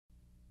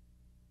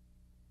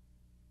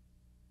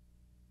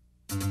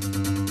Wood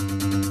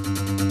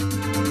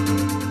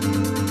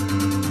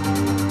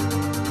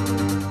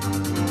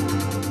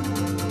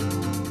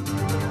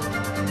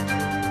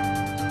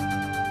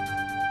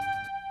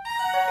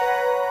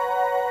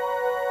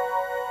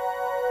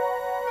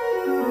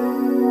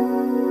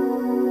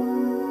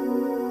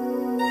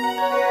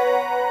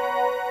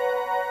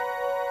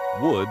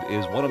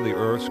is one of the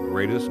Earth's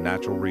greatest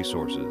natural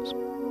resources.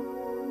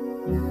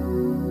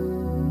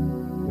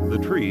 The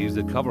trees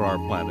that cover our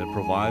planet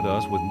provide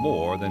us with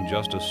more than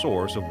just a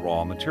source of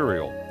raw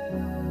material.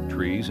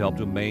 Trees help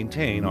to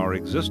maintain our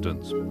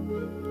existence.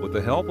 With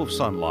the help of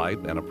sunlight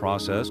and a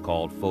process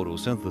called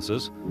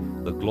photosynthesis,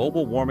 the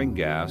global warming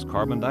gas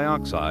carbon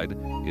dioxide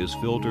is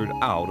filtered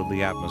out of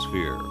the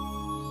atmosphere.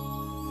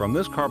 From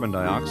this carbon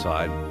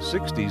dioxide,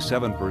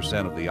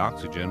 67% of the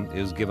oxygen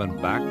is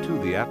given back to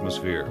the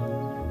atmosphere,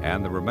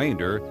 and the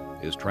remainder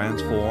is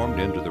transformed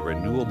into the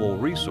renewable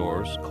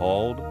resource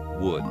called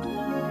wood.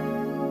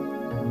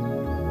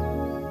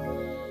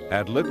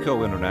 At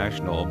Litco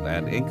International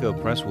and Inca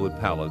Presswood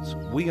Pallets,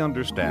 we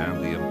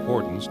understand the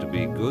importance to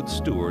be good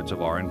stewards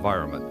of our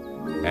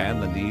environment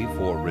and the need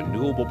for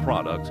renewable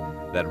products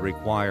that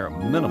require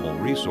minimal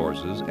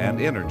resources and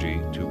energy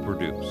to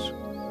produce.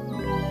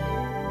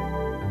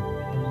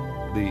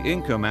 The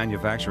Inca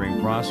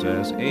manufacturing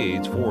process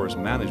aids forest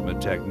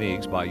management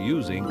techniques by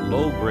using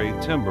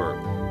low-grade timber,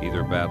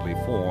 either badly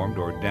formed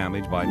or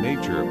damaged by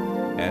nature,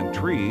 and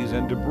trees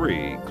and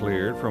debris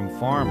cleared from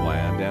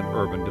farmland and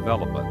urban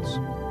developments.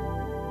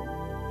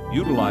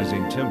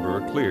 Utilizing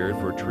timber cleared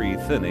for tree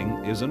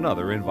thinning is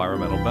another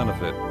environmental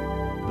benefit.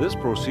 This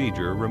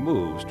procedure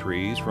removes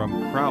trees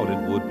from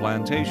crowded wood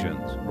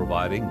plantations,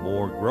 providing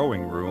more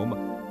growing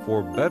room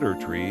for better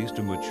trees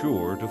to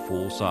mature to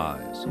full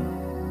size.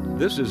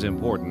 This is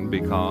important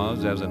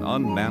because as an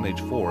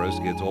unmanaged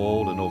forest gets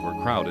old and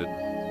overcrowded,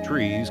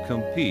 trees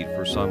compete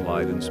for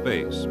sunlight and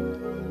space.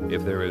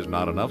 If there is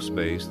not enough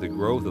space, the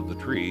growth of the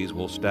trees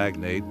will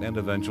stagnate and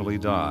eventually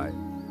die.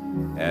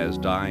 As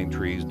dying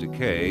trees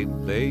decay,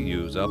 they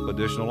use up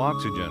additional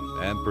oxygen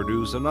and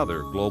produce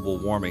another global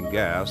warming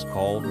gas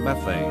called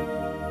methane.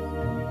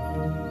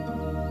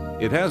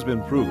 It has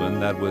been proven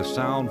that with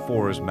sound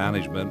forest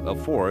management, a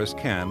forest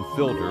can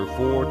filter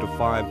 4 to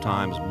 5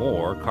 times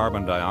more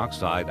carbon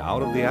dioxide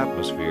out of the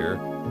atmosphere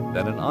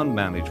than an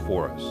unmanaged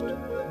forest.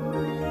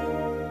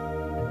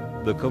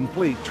 The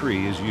complete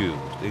tree is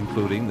used,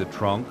 including the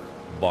trunk,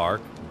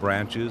 bark,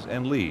 branches,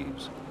 and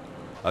leaves.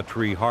 A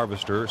tree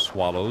harvester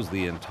swallows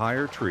the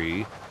entire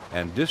tree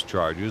and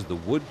discharges the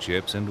wood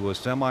chips into a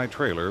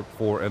semi-trailer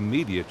for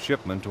immediate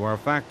shipment to our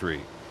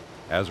factory.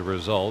 As a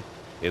result,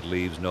 it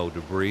leaves no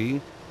debris,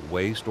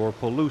 waste, or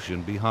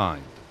pollution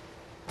behind.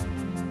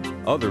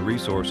 Other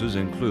resources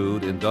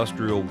include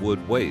industrial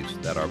wood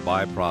waste that are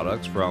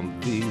byproducts from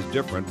these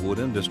different wood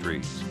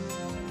industries.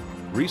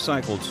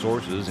 Recycled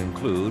sources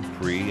include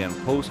pre- and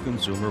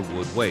post-consumer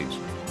wood waste,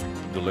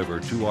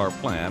 delivered to our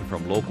plant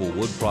from local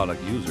wood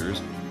product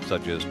users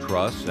such as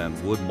truss and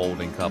wood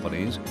molding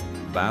companies,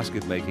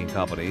 basket-making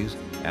companies,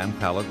 and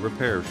pallet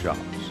repair shops.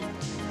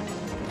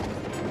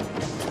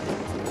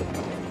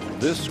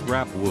 This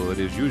scrap wood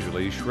is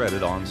usually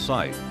shredded on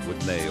site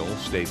with nails,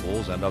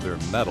 staples, and other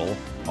metal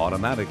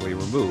automatically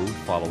removed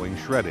following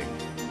shredding.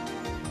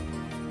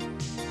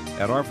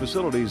 At our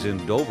facilities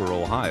in Dover,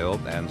 Ohio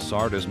and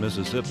Sardis,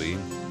 Mississippi,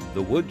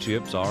 the wood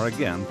chips are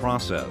again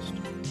processed.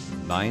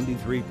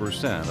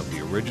 93% of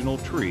the original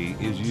tree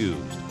is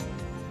used.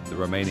 The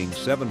remaining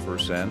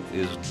 7%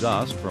 is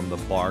dust from the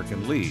bark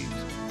and leaves,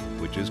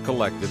 which is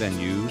collected and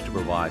used to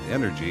provide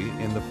energy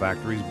in the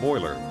factory's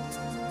boiler.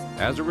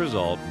 As a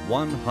result,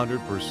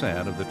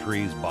 100% of the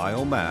tree's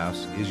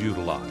biomass is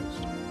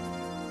utilized.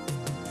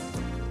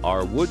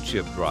 Our wood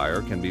chip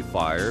dryer can be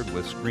fired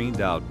with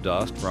screened out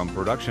dust from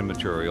production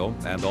material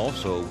and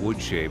also wood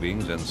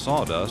shavings and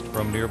sawdust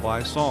from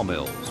nearby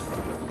sawmills.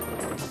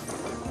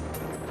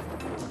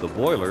 The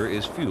boiler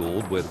is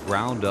fueled with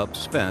ground up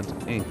spent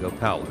Inca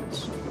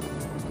pellets.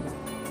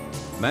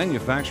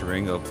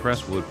 Manufacturing of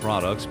Presswood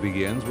products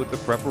begins with the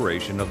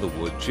preparation of the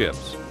wood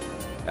chips.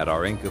 At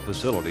our Inca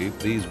facility,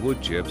 these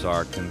wood chips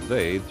are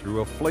conveyed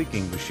through a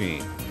flaking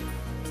machine.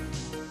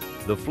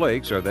 The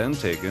flakes are then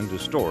taken to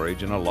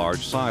storage in a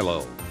large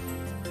silo.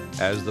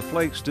 As the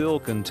flakes still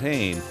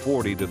contain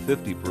 40 to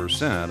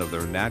 50% of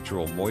their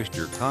natural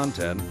moisture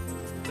content,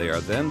 they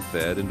are then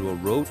fed into a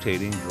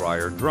rotating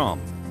dryer drum,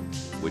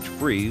 which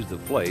frees the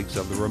flakes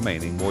of the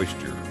remaining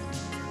moisture.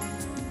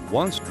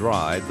 Once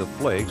dried, the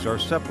flakes are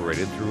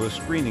separated through a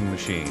screening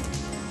machine.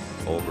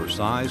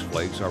 Oversized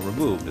flakes are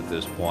removed at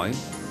this point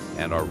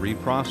and are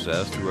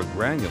reprocessed through a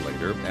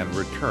granulator and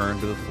returned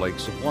to the flake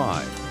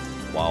supply,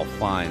 while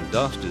fine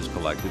dust is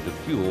collected to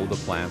fuel the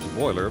plant's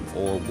boiler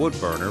or wood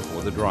burner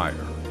for the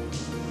dryer.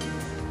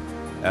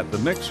 At the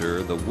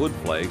mixer, the wood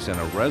flakes and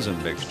a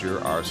resin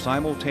mixture are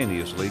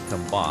simultaneously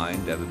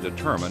combined at a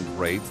determined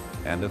rate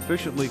and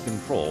efficiently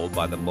controlled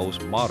by the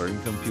most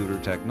modern computer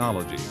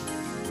technology.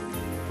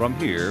 From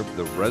here,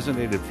 the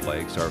resinated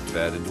flakes are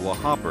fed into a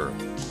hopper,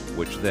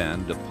 which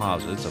then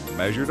deposits a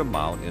measured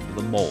amount into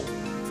the mold.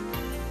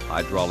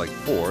 Hydraulic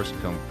force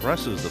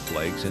compresses the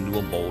flakes into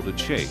a molded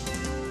shape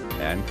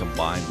and,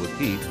 combined with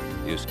heat,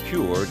 is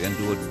cured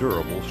into a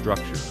durable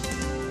structure.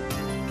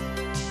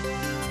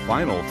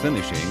 Final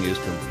finishing is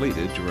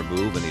completed to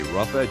remove any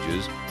rough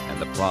edges,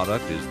 and the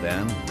product is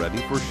then ready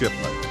for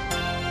shipment.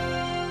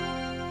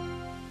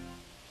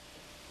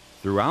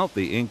 Throughout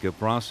the Inca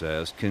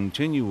process,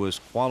 continuous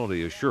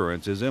quality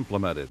assurance is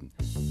implemented.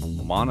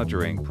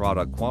 Monitoring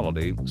product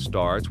quality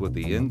starts with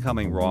the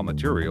incoming raw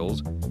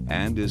materials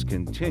and is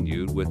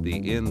continued with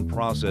the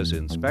in-process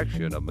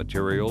inspection of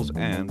materials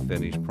and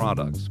finished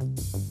products.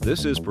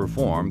 This is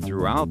performed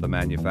throughout the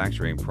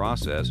manufacturing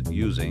process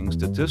using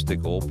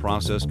statistical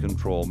process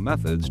control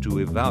methods to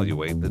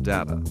evaluate the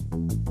data.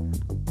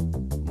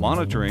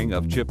 Monitoring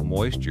of chip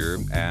moisture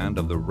and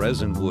of the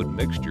resin-wood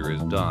mixture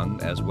is done,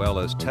 as well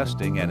as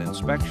testing and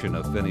inspection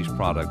of finished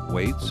product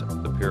weights,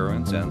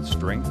 appearance, and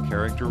strength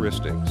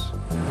characteristics.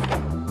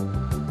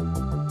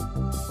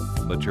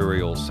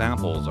 Material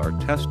samples are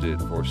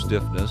tested for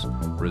stiffness,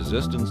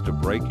 resistance to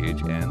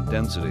breakage, and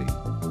density.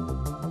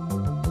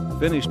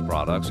 Finished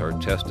products are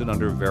tested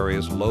under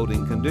various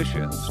loading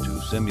conditions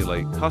to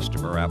simulate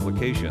customer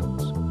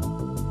applications.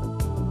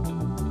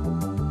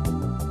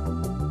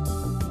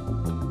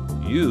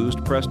 Used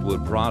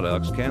Presswood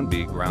products can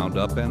be ground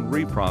up and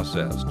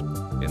reprocessed.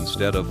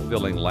 Instead of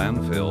filling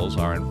landfills,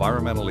 our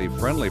environmentally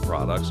friendly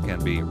products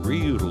can be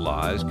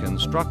reutilized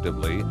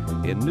constructively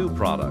in new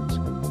products,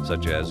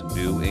 such as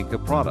new Inca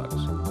products,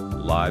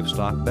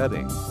 livestock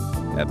bedding,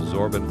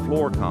 absorbent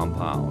floor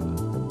compound,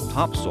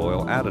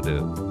 topsoil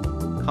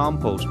additive,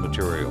 compost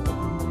material,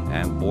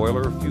 and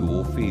boiler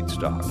fuel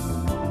feedstock.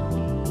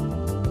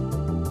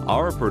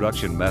 Our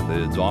production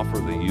methods offer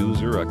the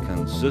user a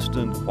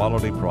consistent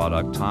quality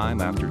product time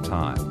after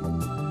time.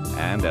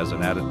 And as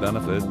an added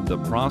benefit, the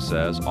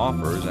process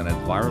offers an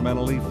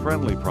environmentally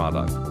friendly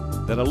product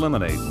that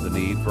eliminates the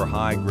need for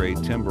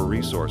high-grade timber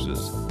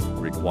resources,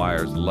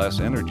 requires less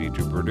energy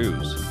to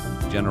produce,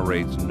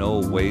 generates no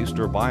waste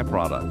or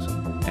byproducts,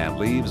 and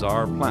leaves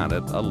our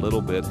planet a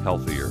little bit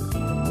healthier.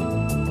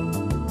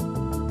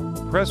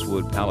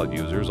 Presswood pallet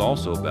users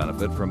also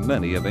benefit from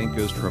many of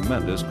Inca's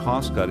tremendous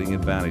cost-cutting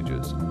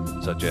advantages,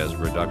 such as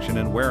reduction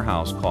in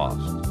warehouse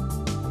costs.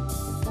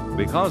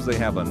 Because they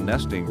have a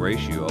nesting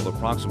ratio of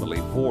approximately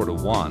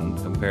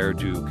 4:1 compared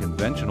to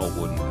conventional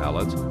wooden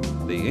pallets,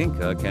 the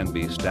Inca can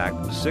be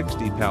stacked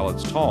 60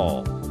 pallets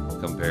tall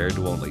compared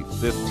to only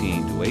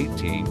 15 to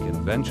 18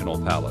 conventional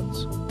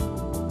pallets.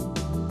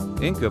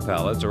 Inca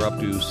pallets are up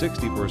to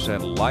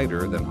 60%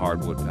 lighter than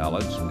hardwood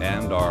pallets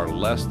and are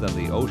less than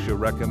the OSHA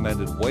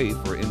recommended weight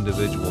for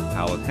individual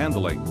pallet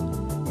handling,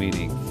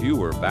 meaning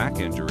fewer back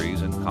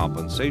injuries and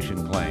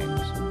compensation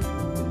claims.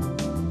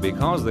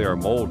 Because they are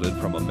molded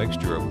from a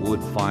mixture of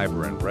wood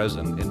fiber and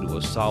resin into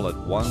a solid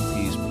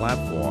one-piece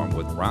platform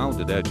with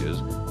rounded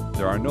edges,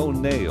 there are no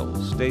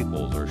nails,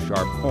 staples, or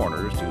sharp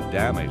corners to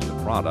damage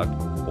the product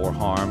or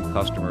harm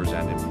customers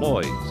and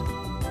employees.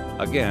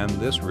 Again,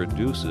 this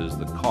reduces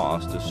the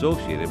cost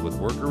associated with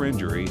worker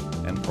injury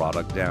and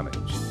product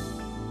damage.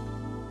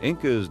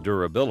 Inca's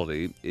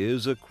durability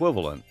is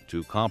equivalent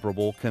to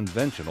comparable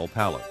conventional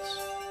pallets.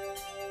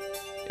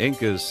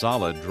 Inca's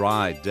solid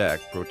dry deck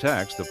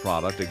protects the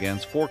product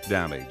against fork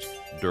damage,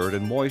 dirt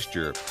and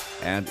moisture,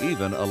 and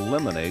even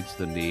eliminates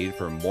the need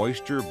for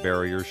moisture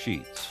barrier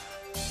sheets.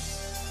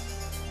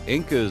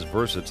 Inca's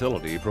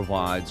versatility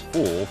provides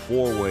full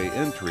four-way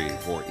entry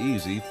for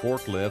easy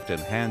forklift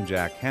and hand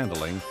jack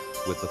handling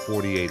with the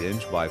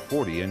 48-inch by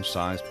 40-inch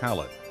size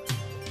pallet.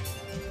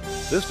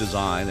 This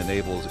design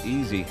enables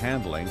easy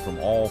handling from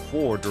all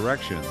four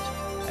directions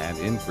and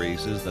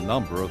increases the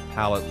number of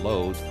pallet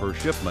loads per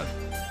shipment.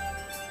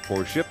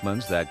 For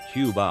shipments that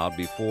cube out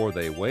before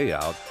they weigh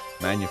out,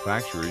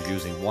 manufacturers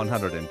using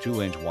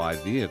 102-inch wide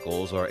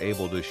vehicles are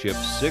able to ship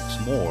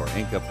 6 more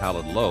Inca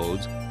pallet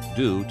loads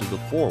due to the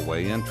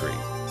four-way entry.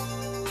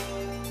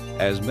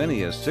 As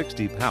many as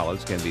 60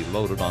 pallets can be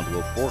loaded onto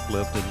a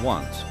forklift at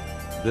once.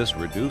 This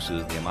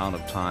reduces the amount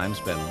of time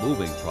spent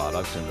moving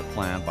products in the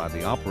plant by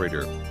the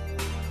operator.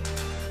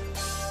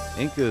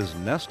 Inca's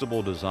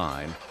nestable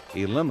design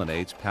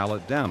eliminates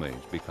pallet damage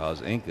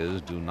because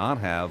Incas do not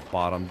have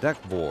bottom deck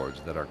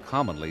boards that are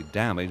commonly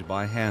damaged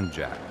by hand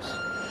jacks.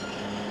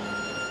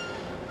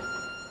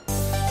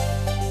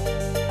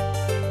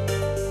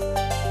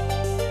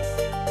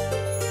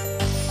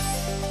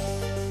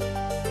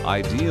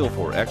 Ideal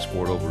for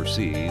export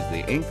overseas,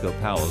 the Inca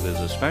pallet is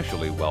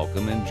especially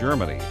welcome in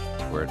Germany,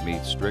 where it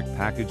meets strict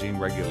packaging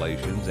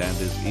regulations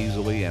and is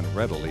easily and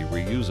readily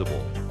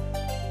reusable.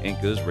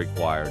 Incas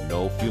require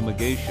no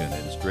fumigation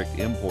in strict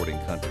importing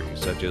countries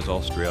such as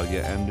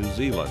Australia and New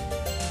Zealand.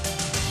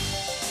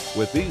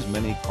 With these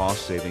many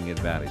cost-saving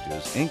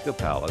advantages, Inca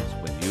pallets,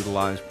 when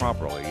utilized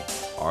properly,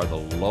 are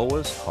the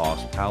lowest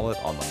cost pallet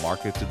on the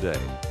market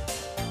today.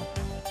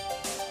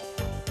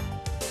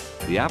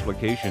 The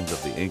applications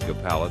of the Inca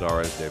pallet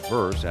are as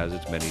diverse as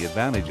its many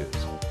advantages.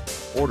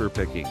 Order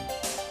picking,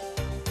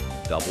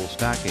 double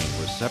stacking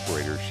with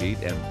separator sheet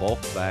and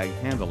bulk bag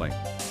handling,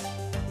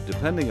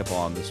 Depending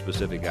upon the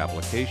specific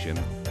application,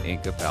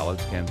 Inca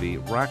pallets can be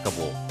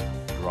rackable,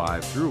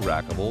 drive-through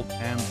rackable,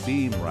 and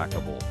beam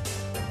rackable.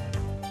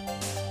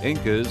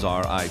 Incas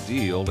are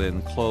ideal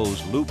in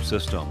closed-loop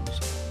systems,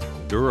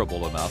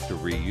 durable enough to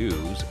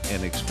reuse,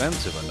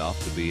 inexpensive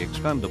enough to be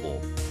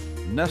expendable.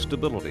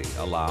 Nestability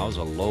allows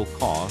a low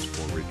cost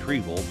for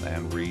retrieval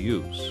and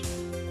reuse.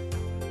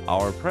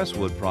 Our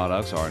Presswood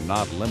products are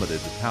not limited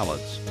to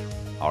pallets.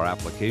 Our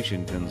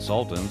application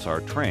consultants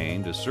are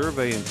trained to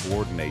survey and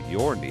coordinate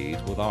your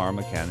needs with our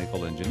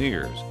mechanical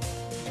engineers.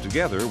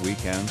 Together, we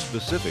can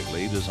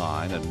specifically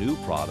design a new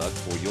product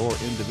for your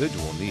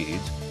individual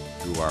needs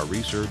through our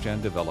research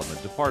and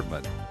development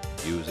department,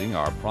 using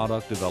our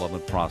product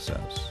development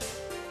process.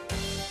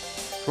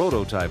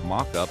 Prototype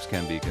mock-ups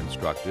can be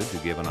constructed to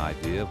give an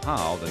idea of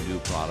how the new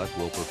product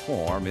will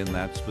perform in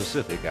that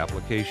specific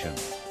application.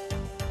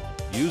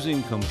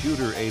 Using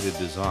computer-aided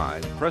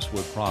design,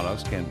 Presswood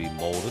products can be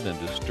molded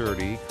into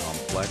sturdy,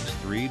 complex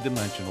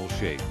three-dimensional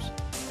shapes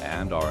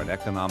and are an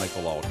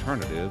economical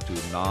alternative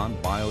to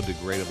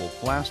non-biodegradable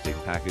plastic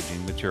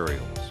packaging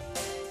materials.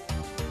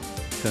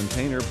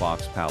 Container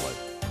box pallet,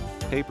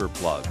 paper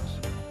plugs,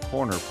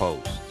 corner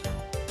posts,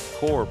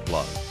 core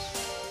plugs,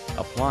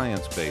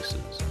 appliance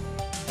bases,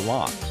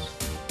 blocks,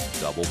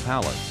 double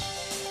pallets,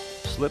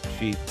 slip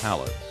sheet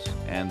pallets,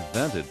 and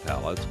vented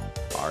pallets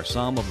are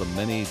some of the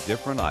many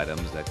different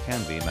items that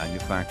can be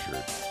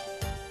manufactured.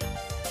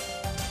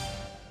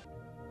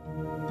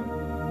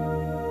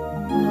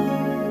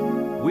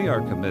 We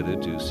are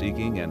committed to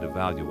seeking and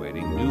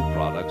evaluating new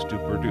products to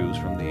produce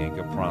from the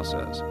Inca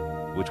process,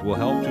 which will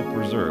help to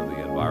preserve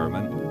the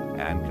environment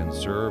and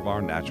conserve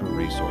our natural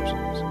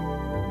resources.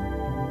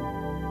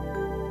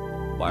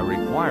 By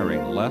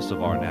requiring less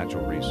of our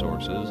natural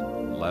resources,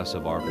 less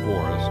of our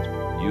forest,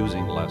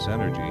 using less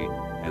energy,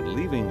 and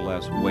leaving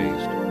less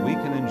waste, we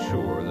can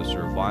ensure the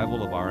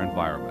survival of our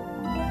environment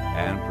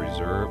and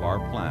preserve our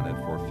planet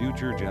for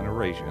future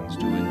generations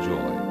to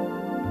enjoy.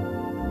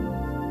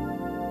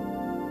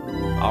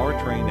 Our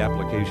trained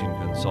application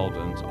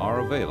consultants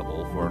are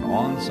available for an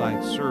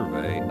on-site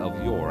survey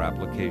of your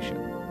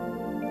application.